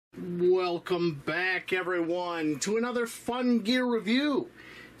Welcome back, everyone, to another fun gear review.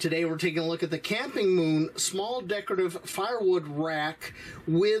 Today we're taking a look at the CampingMoon small decorative firewood rack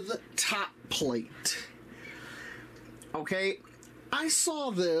with top plate. Okay, I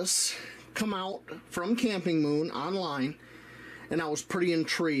saw this come out from CampingMoon online, and I was pretty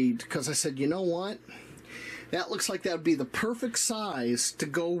intrigued because I said, you know what? That looks like that would be the perfect size to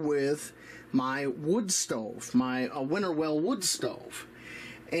go with my wood stove, my winter well wood stove.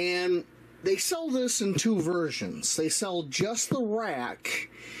 And they sell this in two versions. They sell just the rack,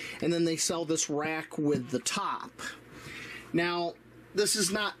 and then they sell this rack with the top. Now, this is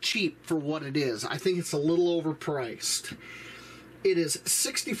not cheap for what it is. I think it's a little overpriced. It is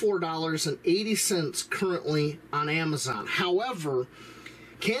 $64.80 currently on Amazon. However,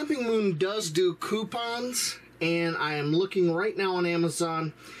 CampingMoon does do coupons, and I am looking right now on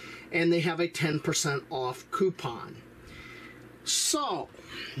Amazon, and they have a 10% off coupon. So,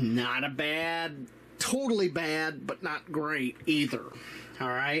 not a bad, totally bad, but not great either.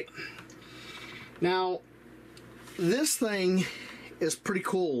 Alright? Now, this thing is pretty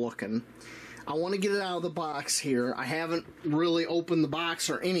cool looking. I want to get it out of the box here. I haven't really opened the box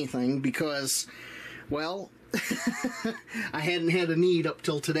or anything because, well, I hadn't had a need up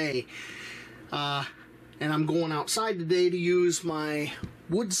till today. And I'm going outside today to use my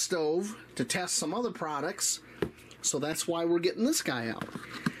wood stove to test some other products. So that's why we're getting this guy out.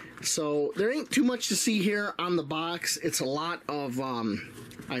 So there ain't too much to see here on the box. It's a lot of, I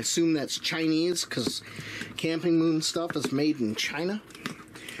assume that's Chinese because CampingMoon stuff is made in China.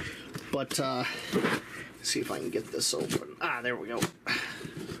 But, let's see if I can get this open. Ah, there we go.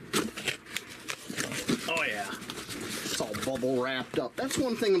 Oh yeah. It's all bubble wrapped up. That's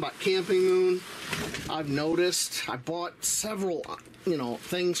one thing about CampingMoon I've noticed. I bought several,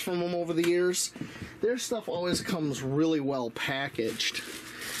 things from them over the years. Their stuff always comes really well packaged.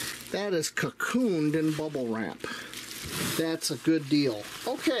 That is cocooned in bubble wrap. That's a good deal.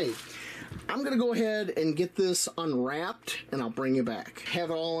 Okay, I'm going to go ahead and get this unwrapped, and I'll bring you back.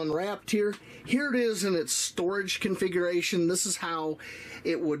 Have it all unwrapped here. Here it is in its storage configuration. This is how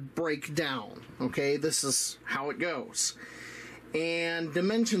it would break down. Okay, this is how it goes. And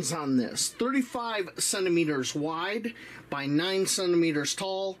dimensions on this: 35 centimeters wide by 9 centimeters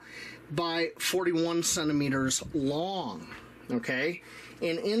tall by 41 centimeters long. Okay,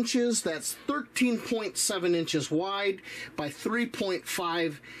 in inches, that's 13.7 inches wide by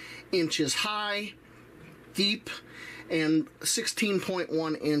 3.5 inches high, deep, and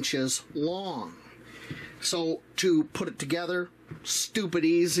 16.1 inches long. So to put it together, stupid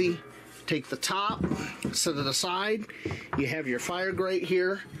easy. Take the top, set it aside. You have your fire grate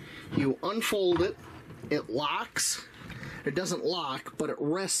here. You unfold it. It locks. It doesn't lock, but it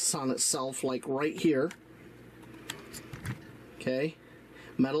rests on itself, like right here. Okay,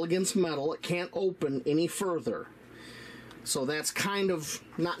 metal against metal. It can't open any further. So that's kind of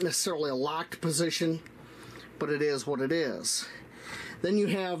not necessarily a locked position, but it is what it is. Then you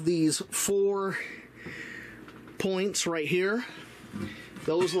have these 4 points right here.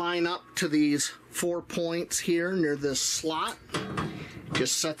 Those line up to these 4 points here near this slot.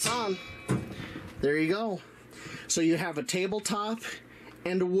 Just sets on. There you go. So you have a tabletop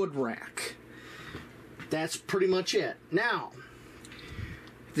and a wood rack. That's pretty much it. Now,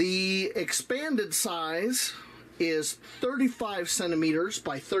 the expanded size is 35 centimeters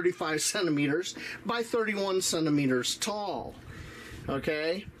by 35 centimeters by 31 centimeters tall.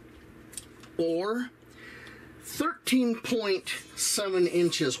 Okay? Or 13.7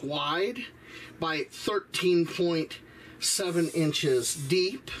 inches wide by 13.7 inches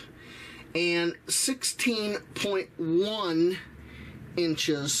deep and 16.1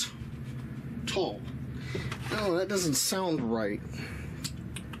 inches tall. Oh, that doesn't sound right.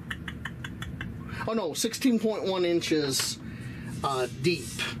 Oh no, 16.1 inches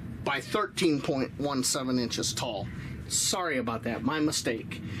deep by 13.17 inches tall. Sorry about that, my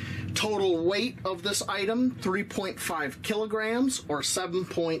mistake. Total weight of this item, 3.5 kilograms or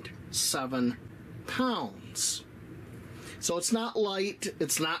 7.7 pounds. So it's not light,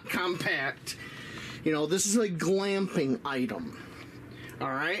 it's not compact. This is a glamping item.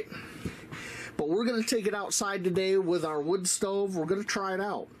 Alright? But we're going to take it outside today with our wood stove. We're going to try it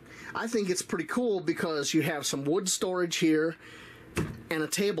out. I think it's pretty cool because you have some wood storage here and a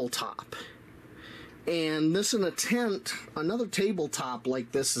tabletop. And this in a tent, another tabletop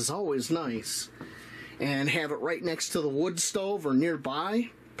like this is always nice. And have it right next to the wood stove or nearby.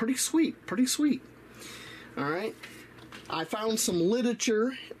 Pretty sweet, pretty sweet. Alright. I found some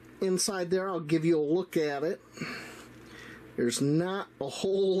literature inside there. I'll give you a look at it. There's not a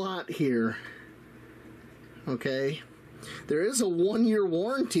whole lot here. Okay. There is a 1-year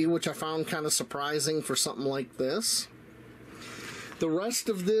warranty, which I found kind of surprising for something like this. The rest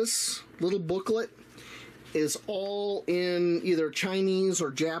of this little booklet is all in either Chinese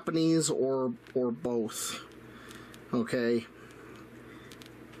or Japanese or both. Okay.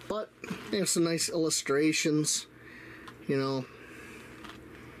 But there's some nice illustrations, you know,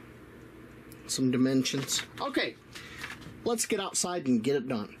 some dimensions. Okay, let's get outside and get it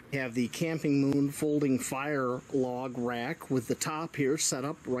done. We have the CampingMoon folding fire log rack with the top here set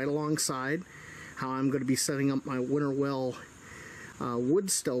up right alongside how I'm going to be setting up my winter well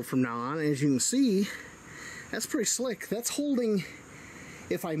wood stove from now on. As you can see, that's pretty slick. That's holding,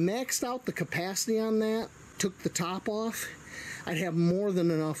 if I maxed out the capacity on that, took the top off, I'd have more than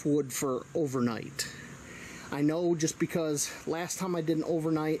enough wood for overnight. I know, just because last time I did an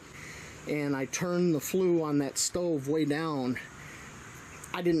overnight and I turned the flue on that stove way down,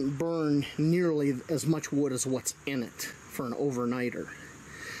 I didn't burn nearly as much wood as what's in it for an overnighter.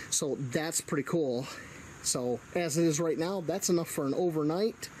 So that's pretty cool. So as it is right now, that's enough for an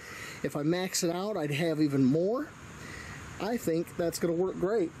overnight. If I max it out, I'd have even more. I think that's going to work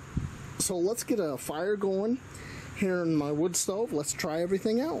great. So let's get a fire going here in my wood stove. Let's try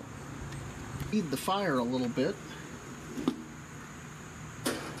everything out. Feed the fire a little bit.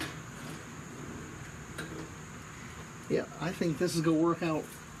 Yeah, I think this is going to work out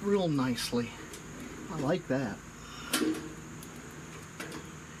real nicely. I like that.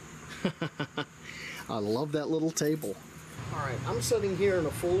 I love that little table. Alright, I'm sitting here in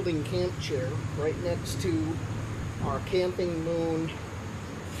a folding camp chair right next to our CampingMoon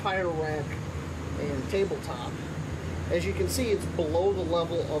fire rack and tabletop. As you can see, it's below the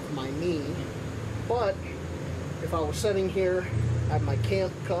level of my knee, but if I was sitting here at my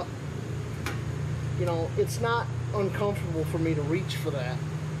camp cup, you know, it's not uncomfortable for me to reach for that,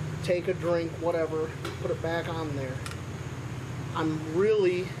 take a drink, whatever, put it back on there. I'm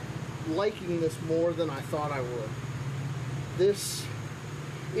really liking this more than I thought I would. This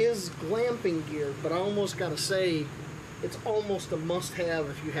is glamping gear, but I almost gotta say it's almost a must-have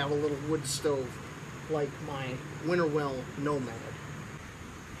if you have a little wood stove like my Winterwell Nomad.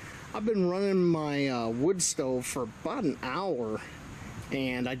 I've been running my wood stove for about an hour,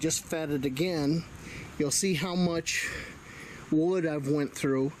 and I just fed it again. You'll see how much wood I've went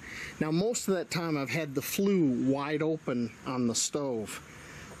through. Now, most of that time I've had the flue wide open on the stove,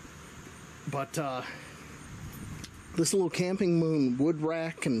 but this little CampingMoon wood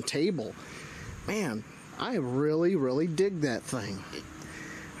rack and table, man, I really, really dig that thing.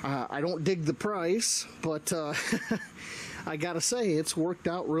 I don't dig the price, but I gotta say, it's worked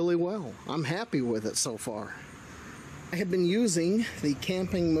out really well. I'm happy with it so far. I have been using the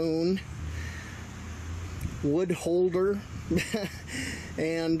CampingMoon wood holder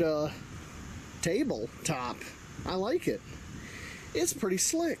and tabletop. I like it. It's pretty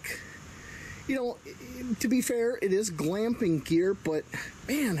slick. You know, to be fair, it is glamping gear, but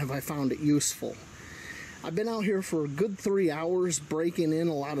man, have I found it useful. I've been out here for a good 3 hours breaking in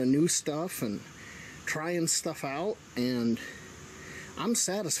a lot of new stuff and trying stuff out, and I'm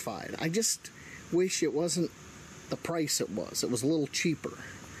satisfied. I just wish it wasn't the price it was. It was a little cheaper.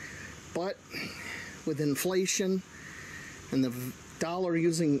 But with inflation and the dollar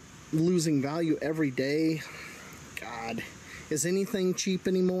losing value every day, God, is anything cheap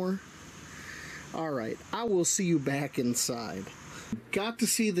anymore? Alright, I will see you back inside. Got to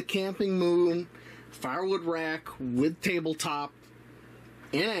see the CampingMoon firewood rack with tabletop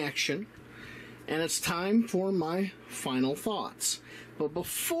in action, and it's time for my final thoughts. But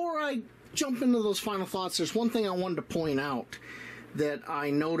before I jump into those final thoughts, there's one thing I wanted to point out that I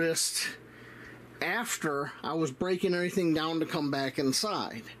noticed after I was breaking everything down to come back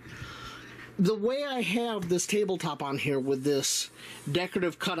inside. The way I have this tabletop on here with this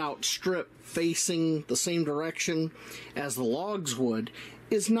decorative cutout strip facing the same direction as the logs would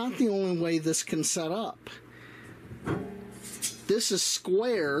is not the only way this can set up. This is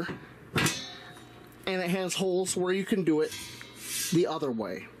square, and it has holes where you can do it the other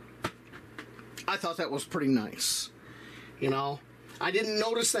way. I thought that was pretty nice. You know, I didn't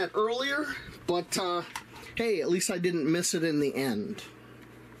notice that earlier, but hey, at least I didn't miss it in the end.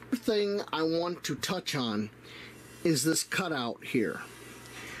 The thing I want to touch on is this cutout here.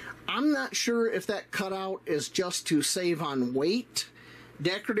 I'm not sure if that cutout is just to save on weight,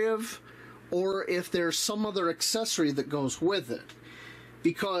 decorative, or if there's some other accessory that goes with it,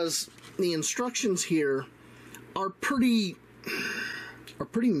 because the instructions here are pretty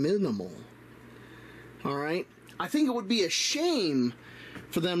minimal. All right, I think it would be a shame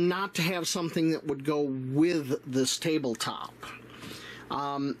for them not to have something that would go with this tabletop.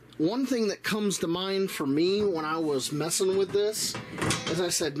 One thing that comes to mind for me when I was messing with this is I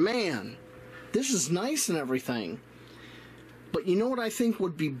said, man, this is nice and everything, but you know what I think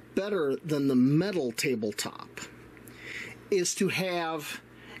would be better than the metal tabletop is to have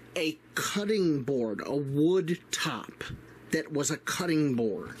a cutting board, a wood top that was a cutting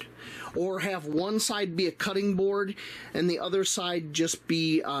board. Or have one side be a cutting board and the other side just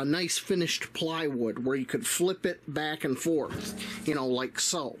be a nice finished plywood where you could flip it back and forth, you know, like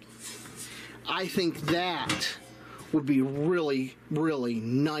so. I think that would be really, really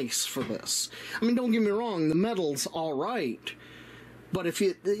nice for this. I mean, don't get me wrong, the metal's all right, but if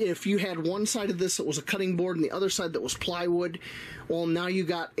you had one side of this that was a cutting board and the other side that was plywood, well, now you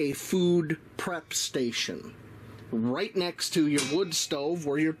got a food prep station right next to your wood stove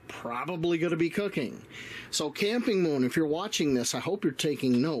where you're probably going to be cooking. So Camping Moon, if you're watching this, I hope you're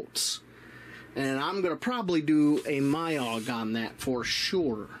taking notes. And I'm going to probably do a myog on that for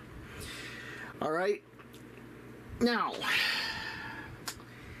sure. Alright. Now,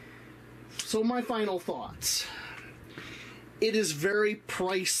 so my final thoughts. It is very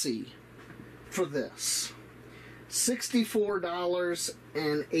pricey for this.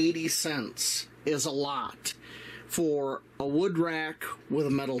 $64.80 is a lot for a wood rack with a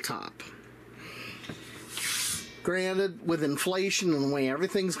metal top. Granted, with inflation and the way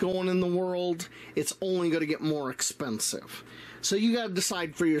everything's going in the world, it's only going to get more expensive. So you got to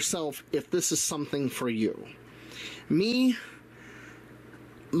decide for yourself if this is something for you. Me,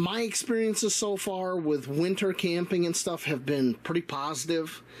 my experiences so far with winter camping and stuff have been pretty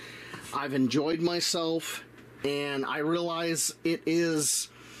positive. I've enjoyed myself, and I realize it is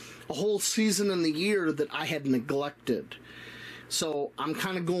a whole season in the year that I had neglected. So I'm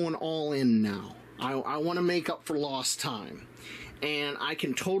kind of going all in now. I want to make up for lost time. And I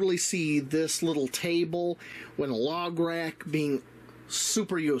can totally see this little table with a log rack being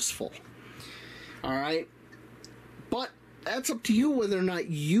super useful. Alright? But that's up to you whether or not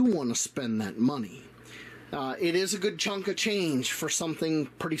you want to spend that money. It is a good chunk of change for something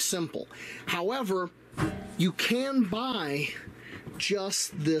pretty simple. However, you can buy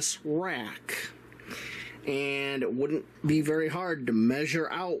just this rack, and it wouldn't be very hard to measure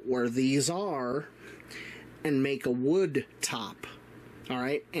out where these are and make a wood top.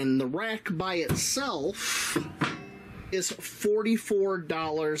 Alright, and the rack by itself is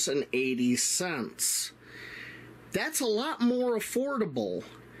 $44.80. That's a lot more affordable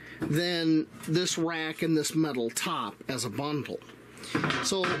than this rack and this metal top as a bundle.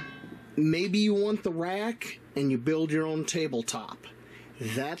 So maybe you want the rack and you build your own tabletop.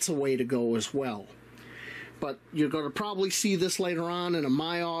 That's a way to go as well. But you're going to probably see this later on in a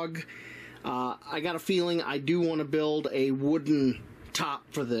myog. I got a feeling I do want to build a wooden top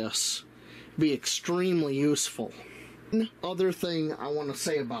for this. Be extremely useful. One other thing I want to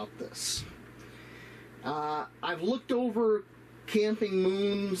say about this. I've looked over Camping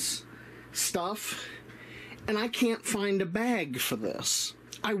Moon's stuff, and I can't find a bag for this.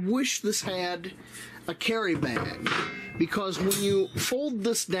 I wish this had a carry bag, because when you fold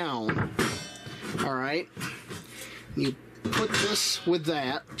this down, alright, you put this with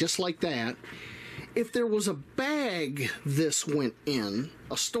that, just like that. If there was a bag this went in,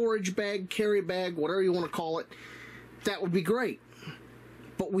 a storage bag, carry bag, whatever you want to call it, that would be great.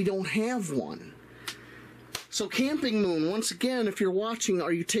 But we don't have one. So Camping Moon, once again, if you're watching,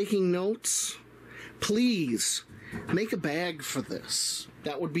 are you taking notes? Please, make a bag for this.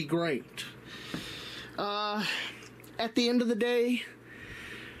 That would be great. At the end of the day,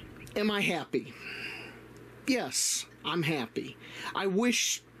 am I happy? Yes, I'm happy. I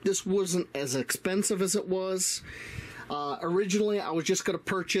wish this wasn't as expensive as it was. Originally, I was just going to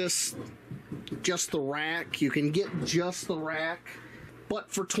purchase just the rack. You can get just the rack,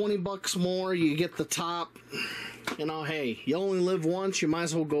 but for 20 bucks more, you get the top. You know, hey, you only live once, you might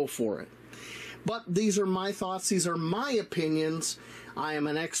as well go for it. But these are my thoughts. These are my opinions. I am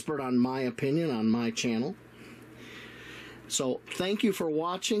an expert on my opinion on my channel. So, thank you for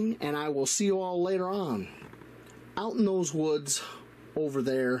watching, and I will see you all later on. Out in those woods over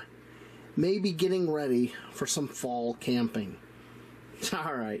there, maybe getting ready for some fall camping.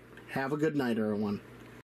 Alright, have a good night, everyone.